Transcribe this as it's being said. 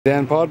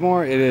Dan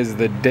Podmore, it is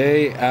the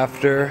day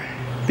after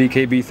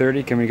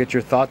BKB30. Can we get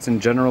your thoughts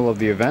in general of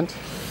the event?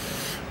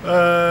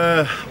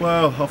 Well,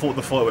 I thought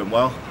the fight went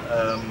well.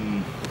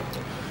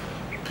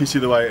 Pity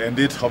the way it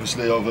ended.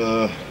 Obviously,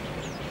 I've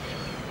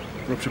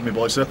ruptured my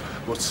bicep,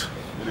 but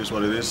it is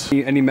what it is.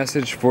 Any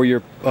message for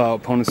your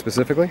opponent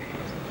specifically?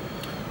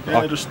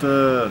 Yeah, just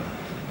I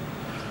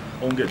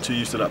won't get too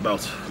used to that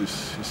belt.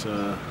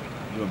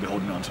 You won't be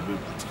holding on to it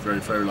very,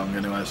 very long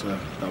anyway, so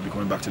that'll be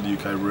coming back to the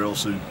UK real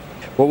soon.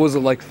 What was it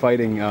like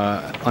fighting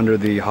under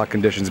the hot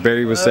conditions?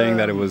 Barry was saying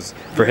that it was,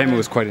 for him, it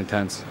was quite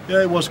intense.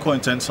 Yeah, it was quite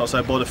intense. I'll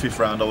say by the 5th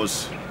round I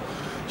was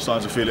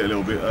starting to feel it a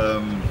little bit,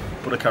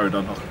 but I carried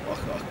on.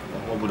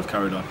 I would have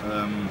carried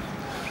on.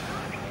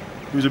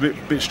 It was a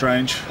bit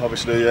strange,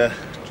 obviously,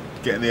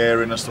 getting the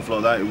air in and stuff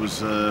like that. It was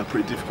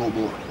pretty difficult,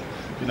 but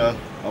you know,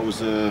 I was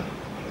doing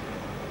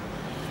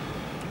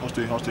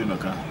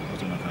okay.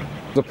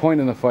 The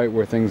point in the fight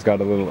where things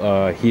got a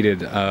little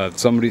heated,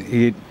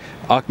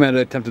 Ahmed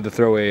attempted to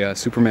throw a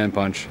Superman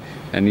punch,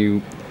 and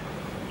you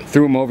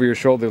threw him over your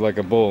shoulder like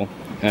a bull,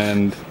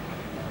 and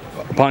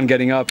upon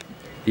getting up,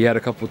 he had a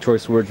couple of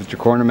choice words with your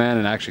corner man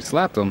and actually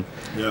slapped him,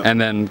 and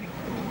then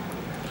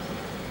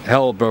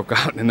hell broke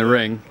out in the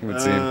ring, it would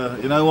seem.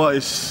 You know what,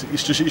 it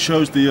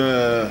shows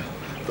the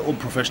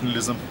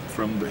unprofessionalism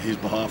from his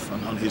behalf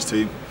and on his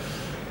team.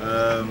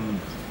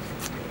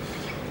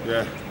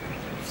 Yeah.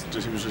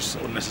 It was just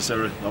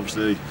unnecessary.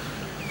 Obviously,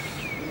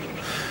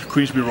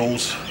 Queensberry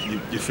rules,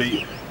 your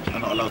feet are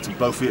not allowed to,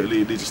 both feet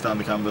need to stay on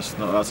the canvas,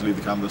 not allowed to leave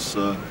the canvas,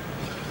 so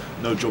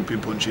no jumping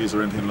punches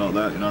or anything like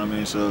that, you know what I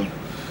mean? So,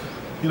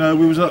 you know,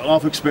 we was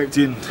half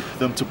expecting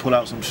them to pull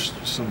out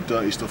some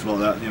dirty stuff like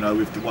that, you know,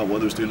 with what they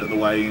was doing at the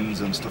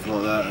weigh-ins and stuff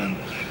like that, and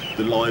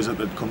the lies that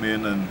they'd come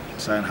in and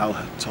saying how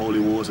tall he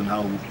was and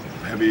how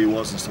heavy he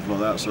was and stuff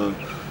like that, so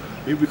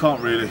we can't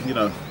really, you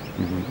know,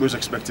 we was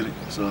expecting it,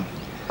 so.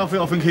 I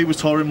think he was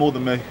tiring more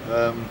than me.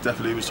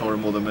 Definitely he was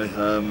tiring more than me.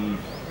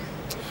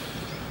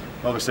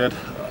 Like I said,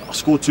 I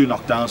scored 2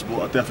 knockdowns,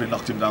 but I definitely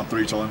knocked him down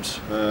 3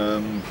 times.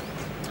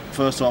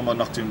 First time I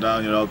knocked him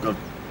down, you know, I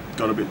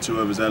got a bit too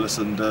overzealous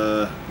and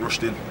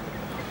rushed in.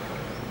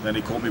 Then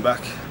he caught me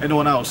back.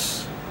 Anyone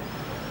else,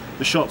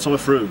 the shots I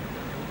threw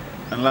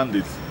and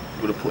landed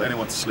would have put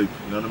anyone to sleep.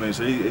 You know what I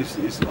mean?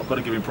 So I've got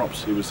to give him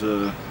props. He was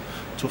a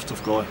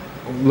tough guy.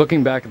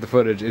 Looking back at the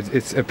footage,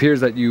 it appears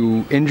that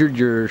you injured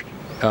your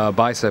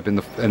bicep in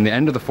the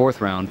end of the 4th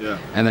round,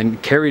 and then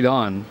carried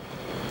on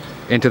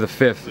into the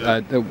 5th.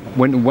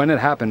 When it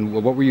happened,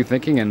 what were you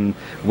thinking, and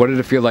what did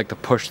it feel like to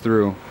push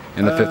through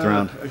in the 5th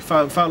round? It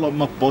felt like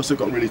my bicep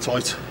got really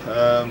tight.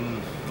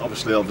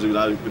 Obviously with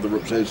the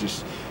rupture, it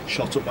just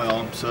shot up my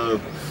arm.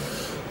 So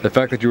the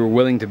fact that you were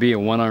willing to be a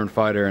one-armed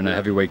fighter in a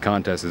heavyweight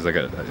contest is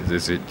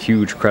a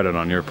huge credit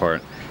on your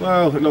part.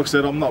 Well, like I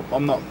said, I'm not,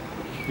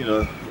 you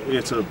know,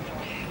 here to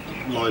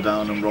lie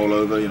down and roll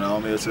over. You know,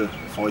 I'm here to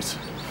fight.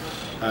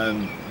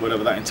 And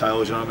whatever that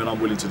entails, you know what I mean, I'm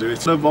willing to do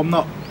it. So I'm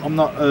not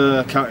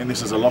counting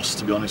this as a loss,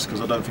 to be honest, because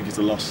I don't think it's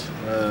a loss.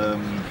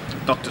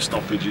 Doctor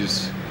stoppage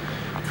is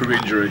through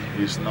injury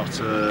is not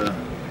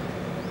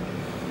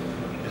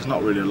it's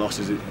not really a loss,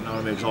 is it? You know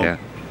what I mean?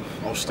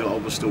 I was still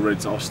ready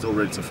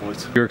to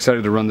fight. You're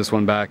excited to run this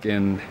one back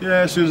in? Yeah,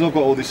 as soon as I've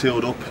got all this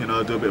healed up, you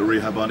know, do a bit of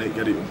rehab on it,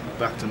 get it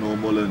back to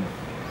normal and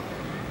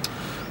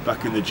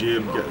back in the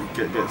gym,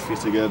 get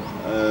fit again.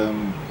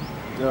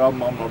 Yeah,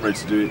 I'm ready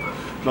to do it.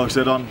 Like I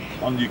said, on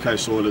UK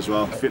soil as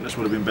well, fitness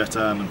would have been better,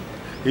 and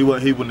he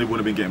wouldn't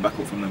have been getting back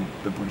up from them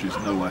punches,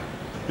 no way.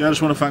 Yeah, I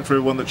just want to thank for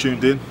everyone that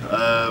tuned in.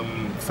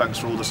 Thanks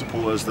for all the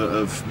supporters that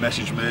have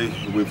messaged me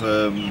with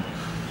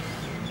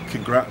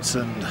congrats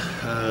and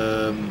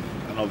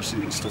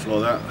obviously stuff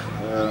like that.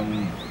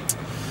 I'm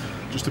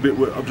just a bit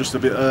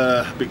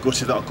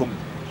gutted that I couldn't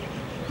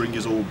bring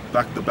us all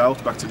back the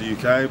belt back to the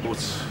UK, but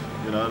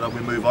you know, then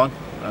we move on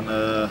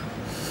and.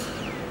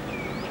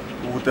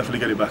 We'll definitely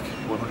get it back,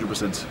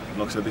 100%.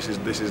 Like I said, this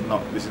is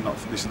not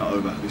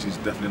over. This is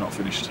definitely not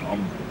finished.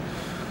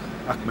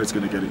 Ahmed's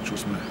going to get it,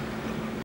 trust me.